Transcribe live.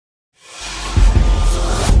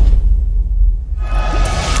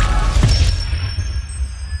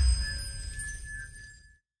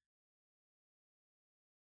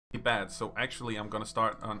bad. So actually, I'm gonna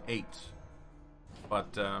start on 8.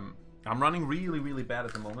 But I'm running really, really bad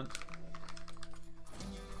at the moment.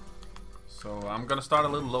 So I'm gonna start a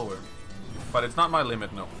little lower. But it's not my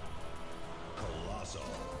limit, no. Colossal.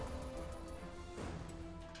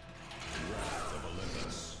 Wrath of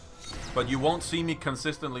Olympus. But you won't see me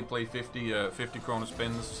consistently play 50 Chrono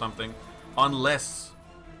spins or something. Unless...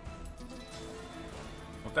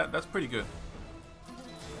 Well, that's pretty good.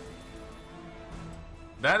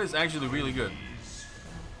 That is actually really good.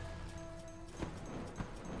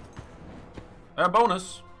 A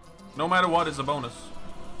bonus. No matter what, it's a bonus.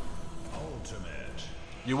 Ultimate.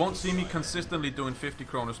 You won't see me consistently doing 50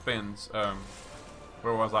 Chrono spins.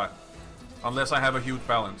 Where was I? Unless I have a huge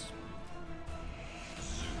balance.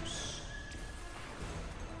 Zeus.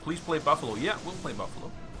 Please play Buffalo. Yeah, we'll play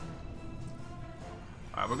Buffalo.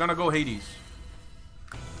 Alright, we're gonna go Hades.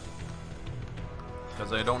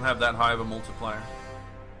 Because I don't have that high of a multiplier.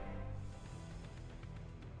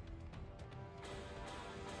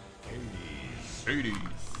 Hades.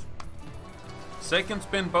 Second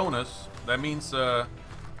spin bonus. That means,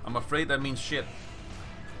 I'm afraid that means shit.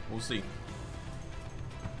 We'll see.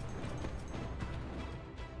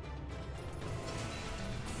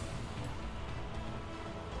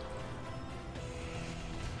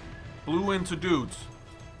 Blew into dudes.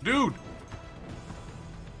 Dude!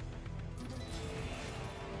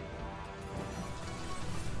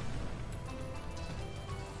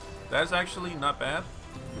 That's actually not bad.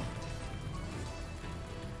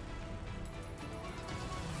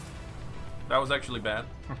 That was actually bad.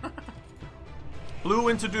 Blew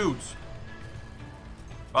into dudes.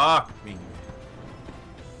 Ah, me.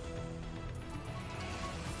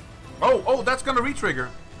 Oh, that's gonna re-trigger.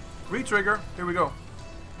 Re-trigger. Here we go.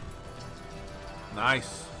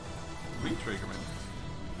 Nice. Re-trigger, man.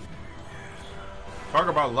 Talk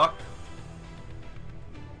about luck.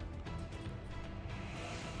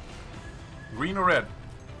 Green or red?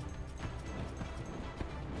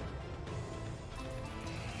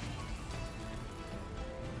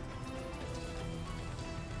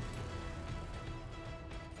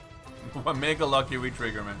 Mega lucky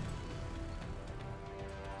re-trigger, man.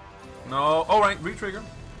 No. Alright, re-trigger.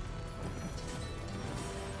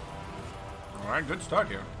 Alright, good start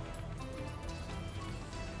here.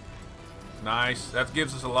 Nice. That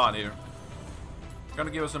gives us a lot here.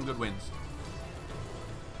 Gonna give us some good wins.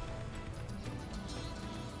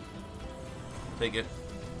 Take it.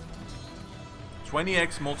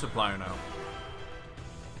 20x multiplier now.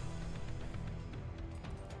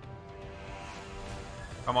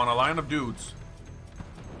 Come on, a line of dudes.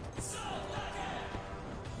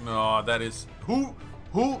 No, that is... Who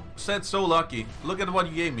said so lucky? Look at what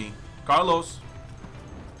you gave me. Carlos.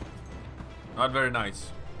 Not very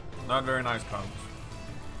nice. Not very nice, Carlos.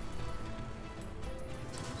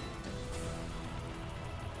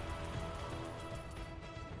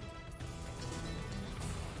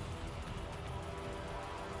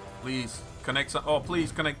 Please, connect some... Oh,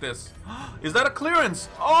 please, connect this. Is that a clearance?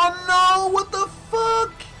 Oh, no! What the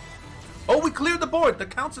fuck? Oh, we cleared the board. That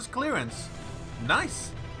counts as clearance.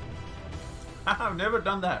 Nice. I've never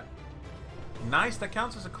done that. Nice, that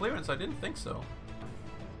counts as a clearance. I didn't think so.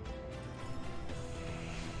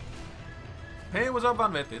 Hey, what's up,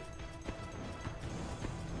 Vanvetted?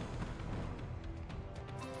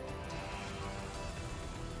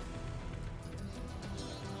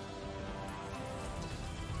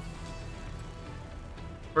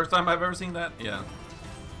 First time I've ever seen that? Yeah.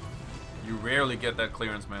 You rarely get that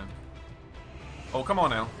clearance, man. Oh, come on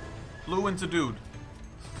now. Blew into dude.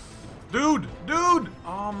 Dude! Dude!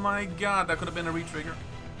 Oh my god, that could have been a re-trigger.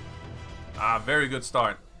 Ah, very good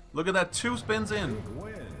start. Look at that, 2 spins in.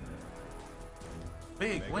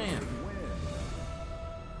 Big win.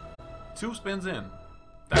 2 spins in.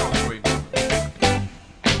 That was great.